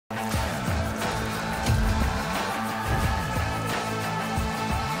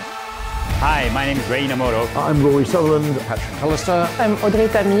Hi, my name is Ray Inamoto. I'm Rory Sutherland. Patrick Hollister. I'm Audrey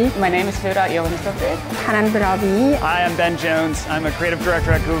Tami. My name is Flora Johansdottir. Hanan Barabi. Hi, I'm Ben Jones. I'm a creative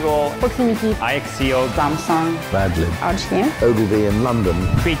director at Google. Proximity. IXCO. Samsung. Badly. Archie. Ogilvy in London.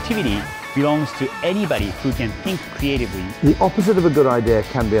 Creativity belongs to anybody who can think creatively. The opposite of a good idea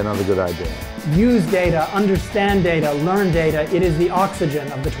can be another good idea. Use data, understand data, learn data. It is the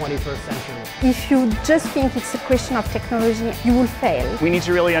oxygen of the 21st century. If you just think it's a question of technology, you will fail. We need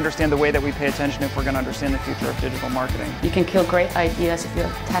to really understand the way that we pay attention if we're going to understand the future of digital marketing. You can kill great ideas if you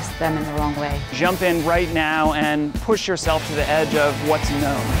test them in the wrong way. Jump in right now and push yourself to the edge of what's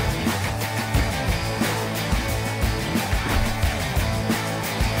known.